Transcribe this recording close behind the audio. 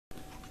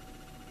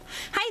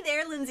Hi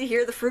there, Lindsay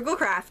here, the Frugal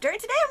Crafter, and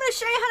today I'm going to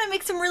show you how to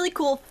make some really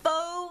cool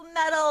faux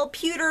metal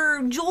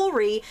pewter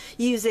jewelry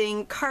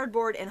using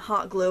cardboard and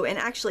hot glue, and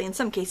actually in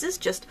some cases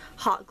just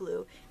hot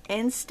glue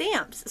and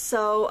stamps.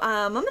 So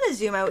I'm going to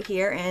zoom out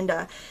here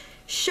and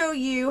show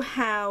you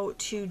how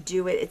to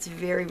do it. It's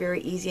very,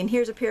 very easy. And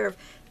here's a pair of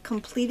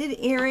completed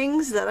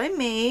earrings that I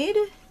made,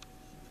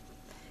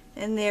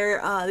 and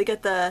they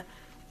got the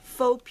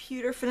faux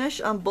pewter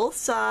finish on both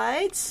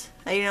sides.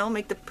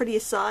 Make the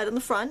prettiest side on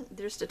the front.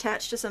 They're just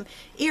attached to some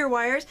ear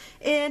wires.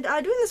 And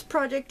doing this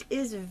project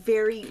is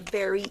very,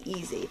 very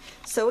easy.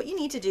 So what you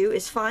need to do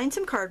is find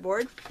some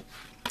cardboard,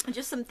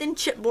 just some thin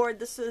chipboard.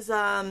 This is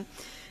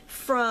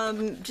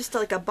from just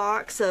like a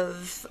box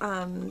of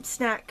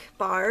snack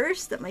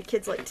bars that my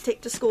kids like to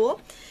take to school.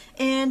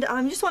 And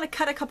you just want to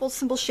cut a couple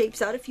simple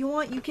shapes out. If you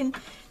want, you can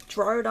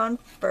draw it on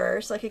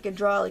first. Like I could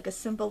draw like a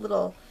simple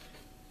little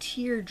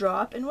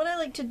teardrop. And what I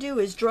like to do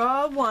is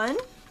draw one,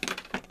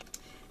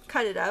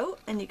 cut it out,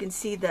 and you can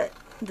see that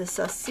this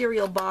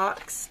cereal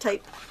box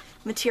type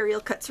material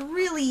cuts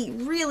really,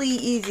 really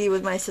easy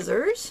with my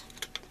scissors.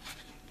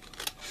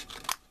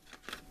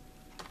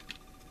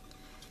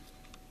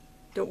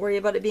 Don't worry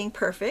about it being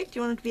perfect.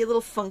 You want it to be a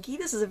little funky.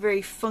 This is a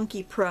very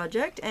funky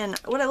project, and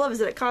what I love is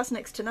that it costs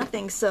next to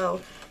nothing,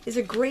 so these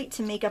are great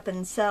to make up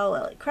and sell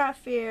at like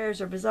craft fairs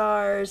or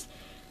bazaars.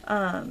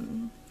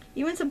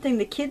 Even something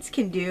the kids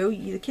can do.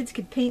 The kids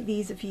could paint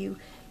these if you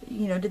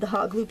did the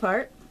hot glue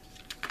part.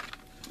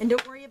 And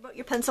don't worry about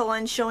your pencil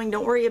lines showing.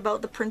 Don't worry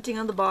about the printing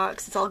on the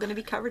box. It's all going to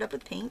be covered up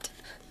with paint.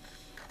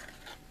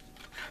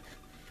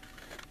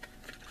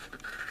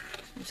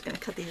 I'm just going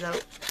to cut these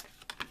out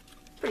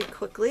pretty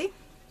quickly.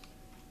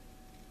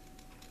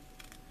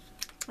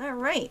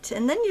 Alright,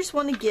 and then you just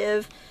want to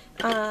give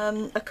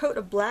a coat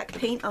of black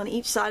paint on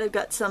each side. I've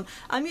got some,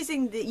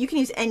 you can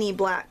use any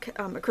black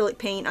acrylic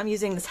paint. I'm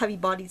using this heavy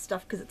bodied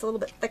stuff because it's a little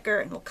bit thicker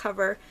and will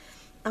cover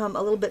a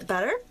little bit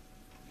better.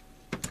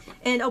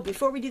 And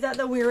before we do that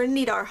though, we're going to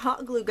need our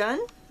hot glue gun.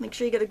 Make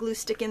sure you get a glue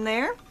stick in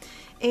there.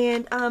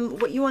 And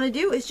what you want to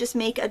do is just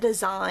make a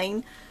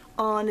design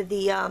on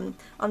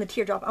the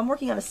teardrop. I'm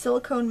working on a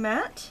silicone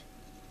mat,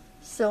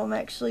 so I'm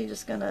actually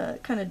just going to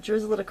kind of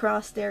drizzle it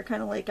across there,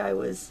 kind of like I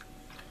was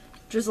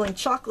drizzling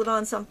chocolate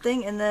on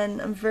something, and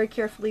then I'm very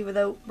carefully,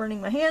 without burning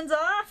my hands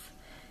off,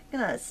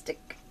 gonna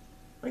stick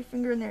my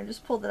finger in there and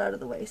just pull that out of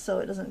the way so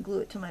it doesn't glue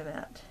it to my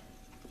mat.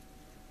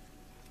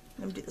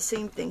 I'm gonna do the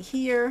same thing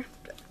here.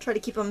 Try to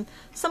keep them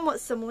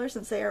somewhat similar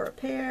since they are a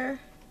pair.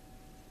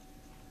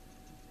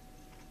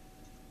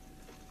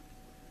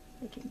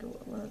 I can go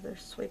another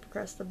swipe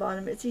across the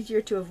bottom. It's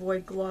easier to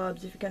avoid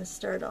globs if you're gonna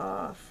start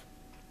off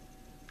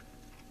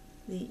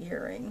the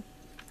earring.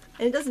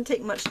 And it doesn't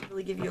take much to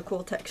really give you a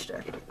cool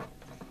texture.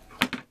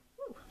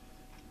 Woo.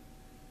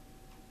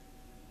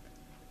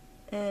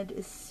 And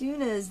as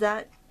soon as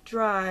that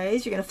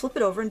dries, you're going to flip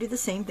it over and do the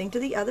same thing to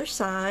the other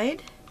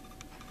side.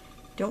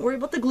 Don't worry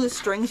about the glue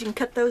strings. You can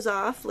cut those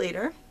off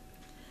later.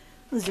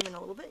 I'll zoom in a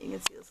little bit. You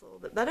can see this a little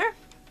bit better.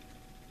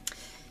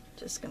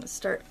 Just going to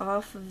start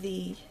off of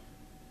the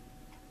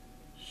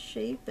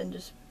shape and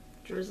just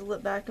drizzle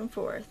it back and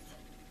forth.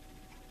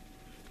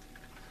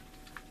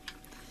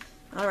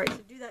 Alright, so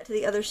do that to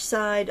the other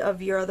side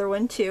of your other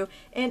one too.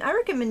 And I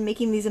recommend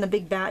making these in a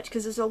big batch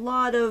because there's a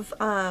lot of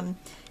kind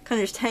of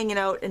just hanging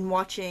out and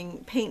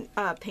watching paint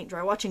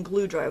dry, watching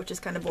glue dry, which is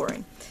kind of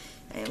boring.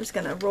 And I'm just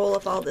going to roll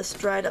up all this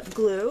dried up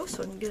glue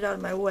so I can get it out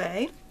of my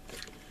way.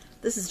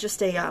 This is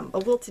just a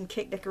Wilton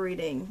cake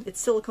decorating.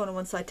 It's silicone on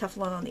one side,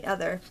 Teflon on the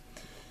other.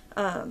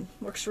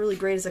 Works really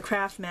great as a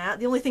craft mat.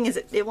 The only thing is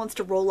it wants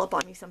to roll up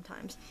on me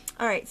sometimes.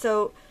 Alright,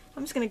 so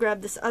I'm just going to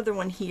grab this other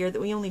one here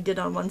that we only did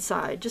on one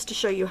side just to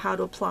show you how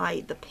to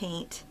apply the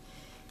paint.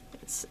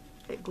 It's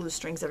glue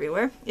strings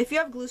everywhere. If you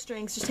have glue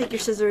strings, just take your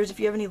scissors.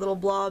 If you have any little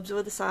blobs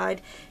over the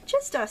side,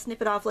 just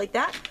snip it off like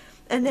that.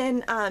 And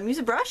then use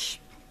a brush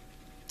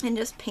and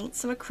just paint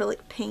some acrylic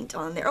paint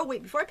on there. Oh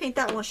wait, before I paint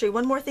that, I want to show you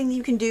one more thing that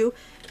you can do.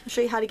 I'll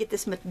show you how to get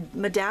this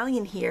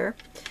medallion here.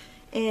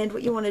 And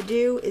what you want to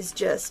do is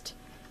just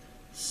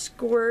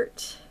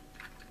squirt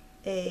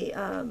a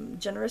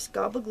generous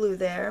gob of glue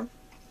there.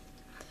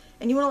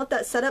 And you want to let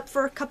that set up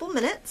for a couple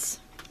minutes.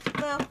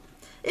 Well,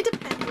 it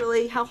depends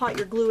really how hot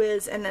your glue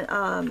is and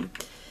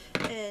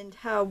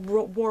how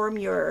warm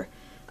your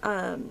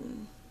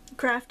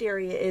craft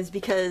area is,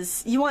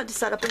 because you want it to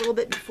set up a little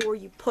bit before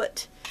you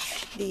put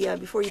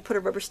a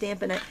rubber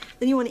stamp in it.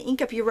 Then you want to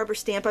ink up your rubber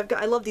stamp.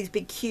 I love these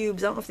big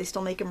cubes. I don't know if they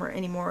still make them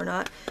anymore or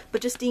not, but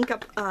just ink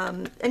up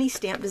any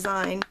stamp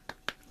design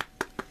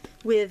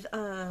with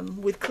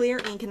clear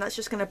ink, and that's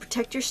just going to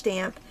protect your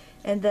stamp.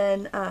 And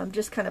then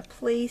just kind of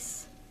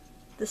place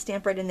the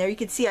stamp right in there. You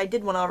can see I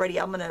did one already.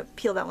 I'm going to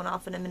peel that one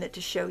off in a minute to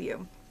show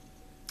you.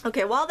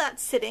 Okay, while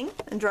that's sitting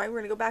and drying, we're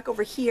going to go back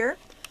over here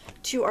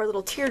to our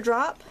little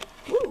teardrop.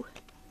 Woo!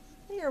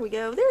 There we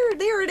go.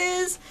 There it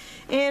is.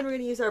 And we're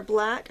going to use our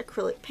black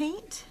acrylic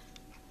paint,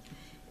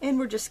 and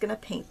we're just going to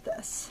paint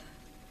this.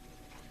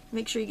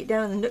 Make sure you get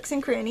down in the nooks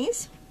and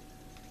crannies.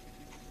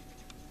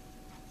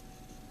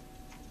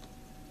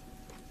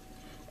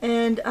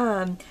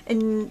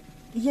 And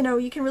you know,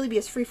 you can really be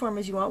as freeform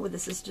as you want with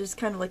this. It's just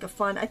kind of like a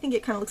fun, I think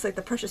it kind of looks like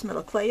the precious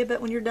metal clay a bit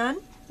when you're done,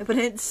 but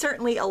it's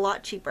certainly a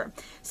lot cheaper.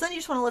 So then you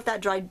just want to let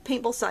that dry,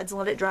 paint both sides and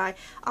let it dry.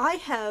 I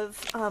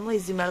have, let me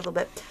zoom out a little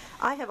bit.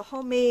 I have a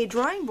homemade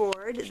drawing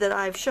board that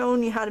I've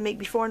shown you how to make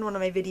before in one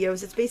of my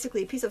videos. It's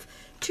basically a piece of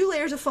 2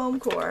 layers of foam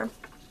core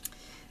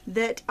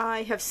that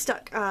I have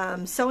stuck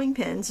sewing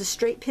pins, the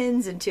straight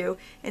pins into,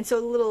 and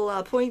so the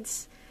little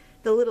points,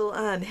 the little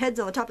heads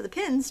on the top of the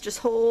pins just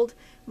hold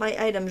my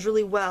items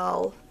really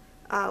well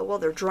while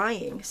they're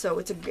drying. So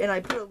it's and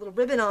I put a little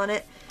ribbon on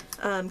it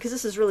because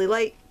this is really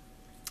light.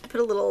 I put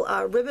a little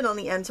ribbon on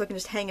the end so I can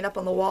just hang it up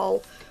on the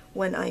wall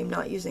when I'm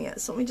not using it.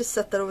 So let me just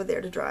set that over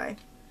there to dry.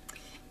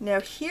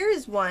 Now here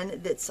is one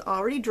that's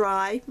already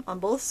dry on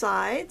both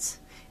sides,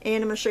 and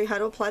I'm going to show you how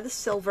to apply the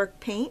silver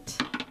paint.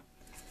 I'm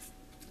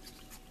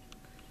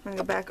going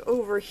to go back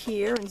over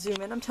here and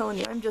zoom in. I'm telling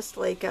you, I'm just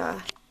like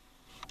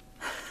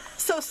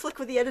so slick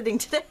with the editing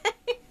today.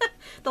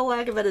 The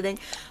lack of editing.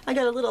 I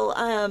got a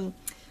little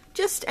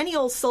just any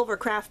old silver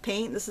craft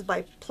paint. This is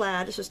by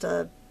Plaid. It's just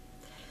a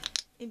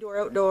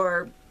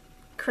indoor-outdoor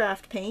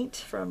craft paint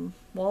from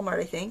Walmart,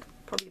 I think.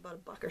 Probably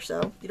about $1 or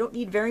so. You don't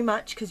need very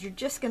much because you're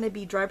just going to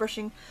be dry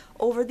brushing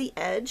over the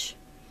edge.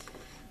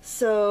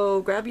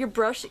 So grab your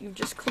brush that you've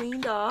just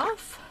cleaned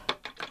off.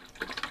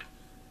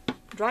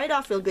 Dry it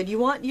off real good. You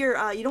want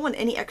your you don't want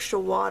any extra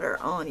water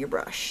on your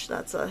brush.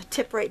 That's a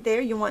tip right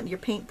there. You want your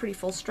paint pretty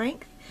full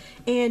strength,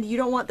 and you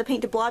don't want the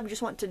paint to blob. You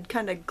just want to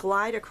kind of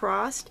glide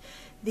across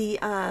the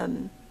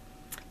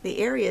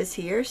areas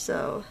here.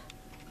 So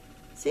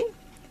see,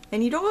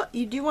 and you do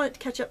want it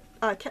to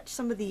catch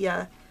some of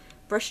the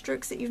brush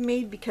strokes that you've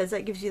made, because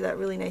that gives you that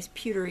really nice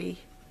pewtery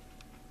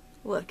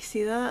look.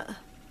 See that? Isn't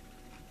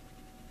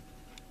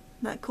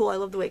that cool? I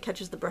love the way it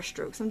catches the brush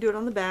strokes. I'm doing it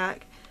on the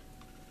back.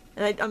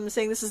 And I'm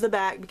saying this is the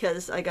back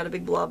because I got a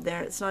big blob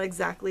there. It's not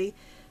exactly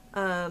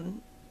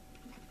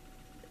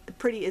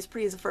pretty as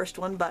the first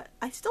one, but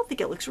I still think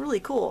it looks really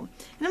cool. And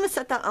I'm going to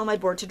set that on my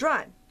board to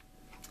dry.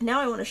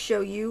 Now I want to show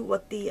you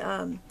what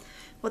the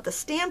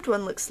stamped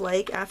one looks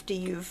like after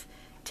you've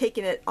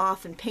taken it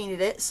off and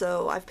painted it.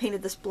 So I've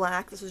painted this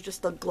black. This was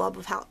just a glob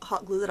of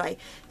hot glue that I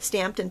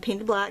stamped and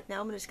painted black.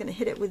 Now I'm just going to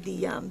hit it with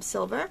the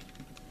silver.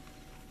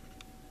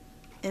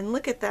 And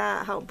look at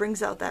that, how it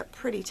brings out that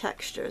pretty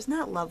texture. Isn't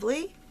that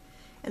lovely?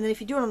 And then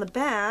if you do it on the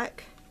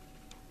back,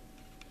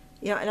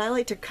 you know, and I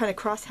like to kind of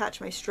cross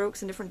hatch my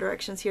strokes in different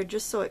directions here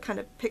just so it kind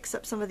of picks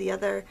up some of the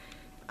other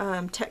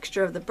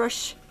texture of the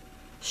brush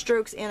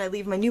strokes, and I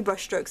leave my new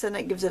brush strokes, and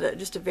that gives it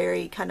just a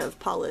very kind of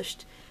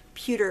polished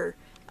pewter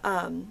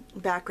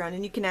background.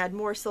 And you can add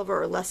more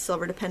silver or less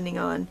silver depending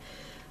on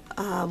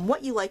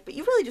what you like, but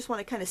you really just want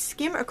to kind of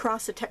skim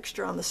across the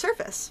texture on the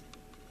surface.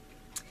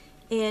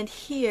 And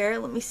here,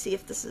 let me see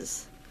if this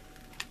is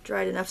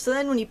dried enough. So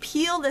then when you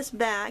peel this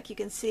back, you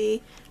can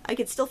see I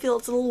can still feel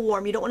it's a little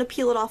warm. You don't want to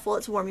peel it off while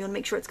it's warm. You want to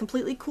make sure it's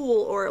completely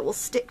cool or it will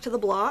stick to the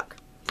block.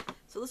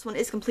 So this one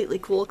is completely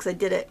cool because I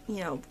did it,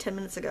 you know, 10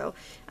 minutes ago.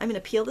 I'm going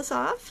to peel this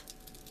off.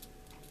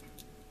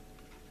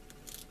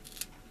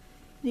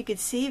 You can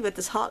see with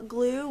this hot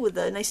glue with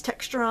a nice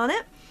texture on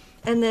it.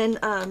 And then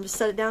just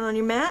set it down on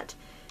your mat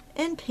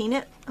and paint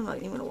it. I'm not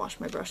even going to wash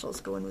my brush. I'll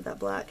just go in with that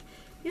black.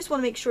 You just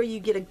want to make sure you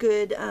get a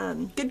good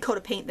good coat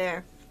of paint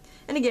there.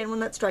 And again, when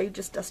that's dry, you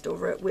just dust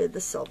over it with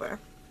the silver.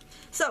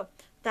 So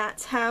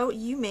that's how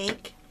you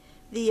make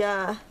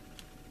the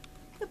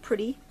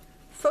pretty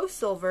faux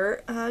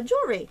silver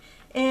jewelry.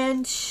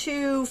 And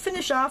to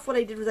finish off, what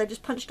I did was I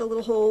just punched a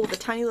little hole with a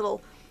tiny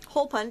little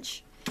hole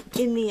punch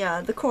in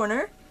the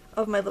corner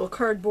of my little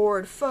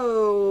cardboard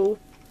faux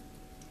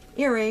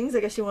earrings, I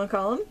guess you want to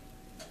call them,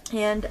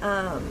 and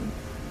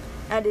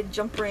added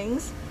jump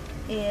rings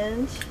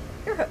and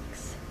ear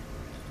hooks.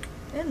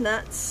 And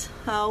that's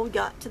how we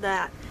got to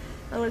that.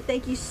 I want to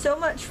thank you so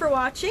much for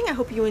watching. I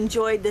hope you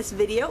enjoyed this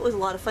video. It was a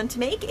lot of fun to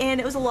make, and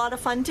it was a lot of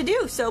fun to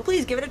do. So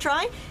please give it a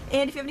try.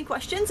 And if you have any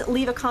questions,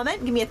 leave a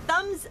comment, give me a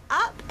thumbs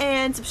up,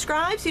 and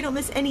subscribe so you don't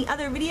miss any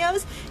other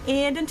videos.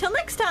 And until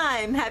next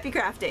time, happy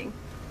crafting.